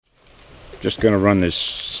Just going to run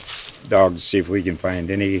this dog to see if we can find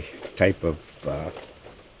any type of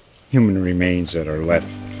human remains that are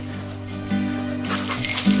left.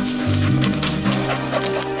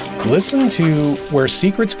 Listen to Where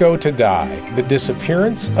Secrets Go to Die, The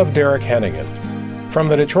Disappearance of Derek Hennigan. From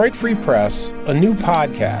the Detroit Free Press, a new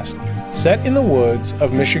podcast set in the woods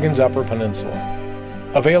of Michigan's Upper Peninsula.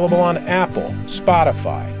 Available on Apple,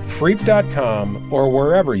 Spotify, Freep.com, or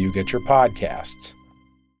wherever you get your podcasts.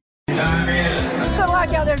 What's it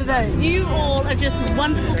like out there today? You all are just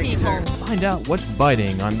wonderful people. Find out what's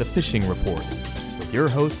biting on the Fishing Report with your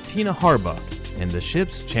host Tina Harbuck and the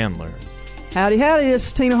Ships Chandler. Howdy, this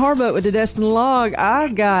is Tina Harbuck with the Destin log. I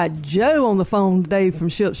got Joe on the phone today from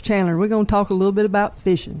Ships Chandler. We're going to talk a little bit about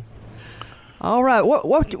fishing. All right,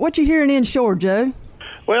 what you hearing inshore, Joe?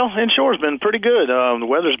 Well, inshore's been pretty good. The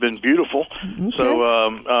weather's been beautiful, okay.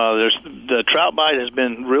 So there's the trout bite has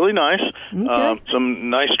been really nice. Okay.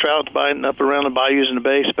 Some nice trout biting up around the bayous in the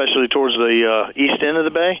bay, especially towards the east end of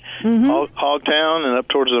the bay, Hogtown, and up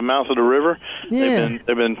towards the mouth of the river. Yeah.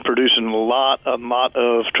 They've been producing a lot of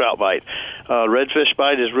trout bite. Redfish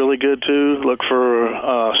bite is really good too. Look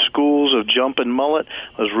for schools of jumping mullet.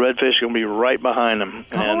 Those redfish are going to be right behind them.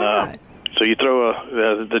 All right. So you throw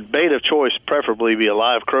the bait of choice, preferably be a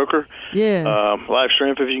live croaker, live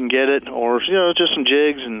shrimp if you can get it, or just some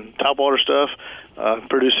jigs and topwater stuff.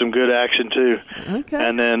 Produce some good action too. Okay.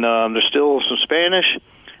 And then there's still some Spanish,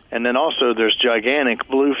 and then also there's gigantic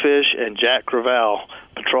bluefish and jack crevalle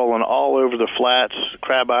patrolling all over the flats,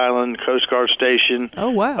 Crab Island, Coast Guard Station. Oh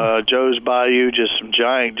wow! Joe's Bayou, just some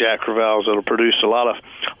giant jack crevalles that'll produce a lot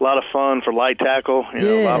of fun for light tackle.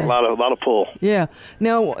 A lot of pull. Yeah.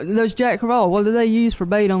 Now those jack crevalle, what do they use for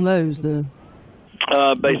bait on those?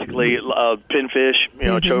 Basically pinfish,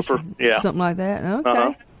 choper. Yeah. Something like that.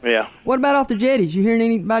 Okay. Yeah. What about off the jetties? You hearing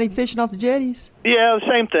anybody fishing off the jetties? Yeah,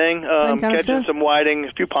 the same thing. Catching some whiting,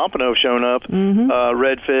 a few pompano showing up,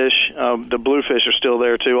 redfish. The bluefish are still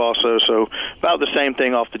there too, also. So about the same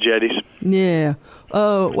thing off the jetties. Yeah.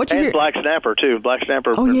 What you hear? Black snapper too. Black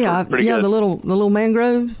snapper. Oh yeah, pretty good. The little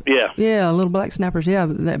mangroves. Yeah. Yeah, little black snappers. Yeah,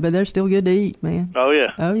 but they're still good to eat, man. Oh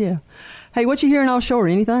yeah. Oh yeah. Hey, what you hearing offshore?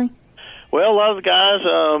 Anything? Well, a lot of the guys,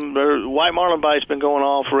 their white marlin bite's been going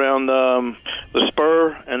off around the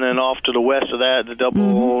spur, and then off to the west of that, the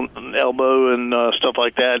double elbow and stuff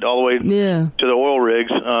like that, all the way to the oil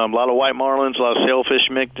rigs. A lot of white marlins, a lot of sailfish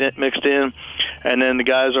mixed in, and then the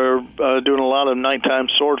guys are doing a lot of nighttime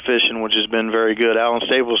sword fishing, which has been very good. Alan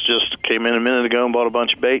Staples just came in a minute ago and bought a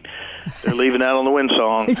bunch of bait. They're leaving out on the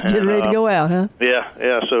windsong. He's getting ready to go out, huh?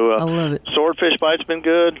 Yeah. So I love it. Swordfish bite's been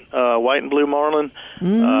good. White and blue marlin,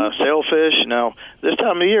 sailfish. Now, this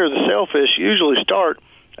time of year, the sailfish usually start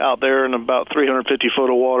out there in about 350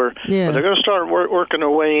 foot of water. Yeah. But they're going to start working their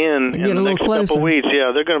way in the next couple of weeks.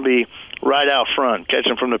 Yeah, they're going to be right out front,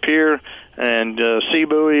 catching from the pier and sea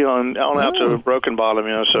buoy on out to Broken Bottom.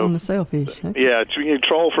 So on the sailfish. Okay. Yeah, if you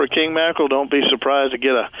troll for a king mackerel, don't be surprised to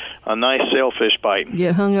get a nice sailfish bite.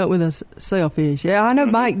 Get hung up with a sailfish. Yeah, I know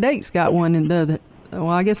Mike Dake's got one in well,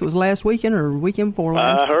 I guess it was last weekend or weekend before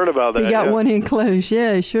last. I heard about that. He got one in close.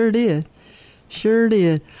 Yeah, he sure did.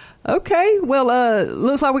 Okay, well,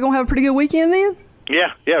 looks like we're going to have a pretty good weekend then?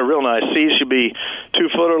 Yeah, real nice. Seas should be 2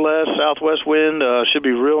 foot or less, southwest wind. Should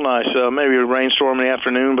be real nice. Maybe a rainstorm in the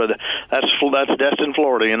afternoon, but that's Destin,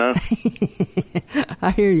 Florida,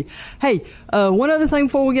 I hear you. Hey, one other thing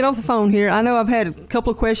before we get off the phone here. I know I've had a couple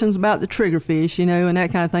of questions about the triggerfish, and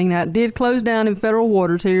that kind of thing. Now, it did close down in federal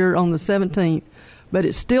waters here on the 17th, but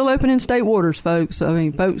it's still open in state waters, folks. I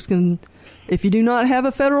mean, folks can, if you do not have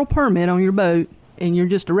a federal permit on your boat and you're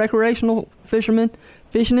just a recreational fisherman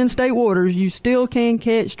fishing in state waters, you still can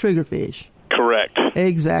catch triggerfish. Correct.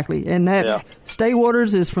 Exactly. And that's state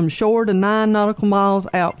waters is from shore to 9 nautical miles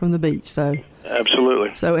out from the beach. So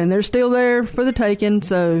absolutely. So, and they're still there for the taking.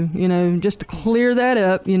 So, just to clear that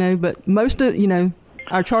up, but most of,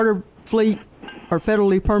 our charter fleet are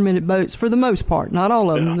federally permitted boats for the most part, not all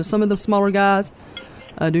of them. Some of the smaller guys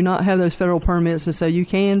do not have those federal permits, and so you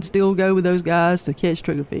can still go with those guys to catch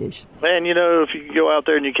triggerfish. Man, if you go out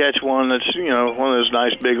there and you catch one that's, one of those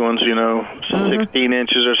nice big ones, 16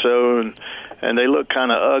 inches or so, and they look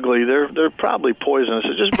kind of ugly, they're probably poisonous.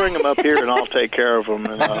 So just bring them up here and I'll take care of them.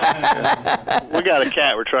 And, we got a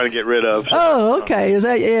cat we're trying to get rid of. So, oh, okay. Is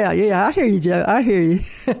that, yeah. I hear you, Joe. I hear you.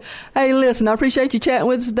 Hey, listen, I appreciate you chatting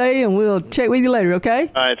with us today, and we'll check with you later,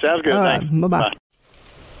 okay? All right, sounds good. All Thanks. Right, bye-bye. Bye.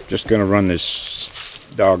 Just going to run this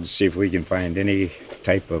dog to see if we can find any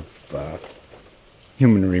type of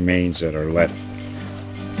human remains that are left.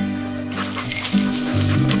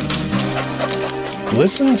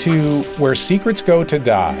 Listen to Where Secrets Go to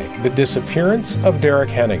Die, The Disappearance of Derek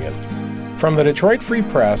Hennigan. From the Detroit Free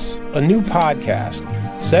Press, a new podcast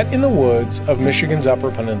set in the woods of Michigan's Upper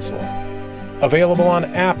Peninsula. Available on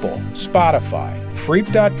Apple, Spotify,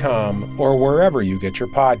 Freep.com, or wherever you get your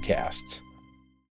podcasts.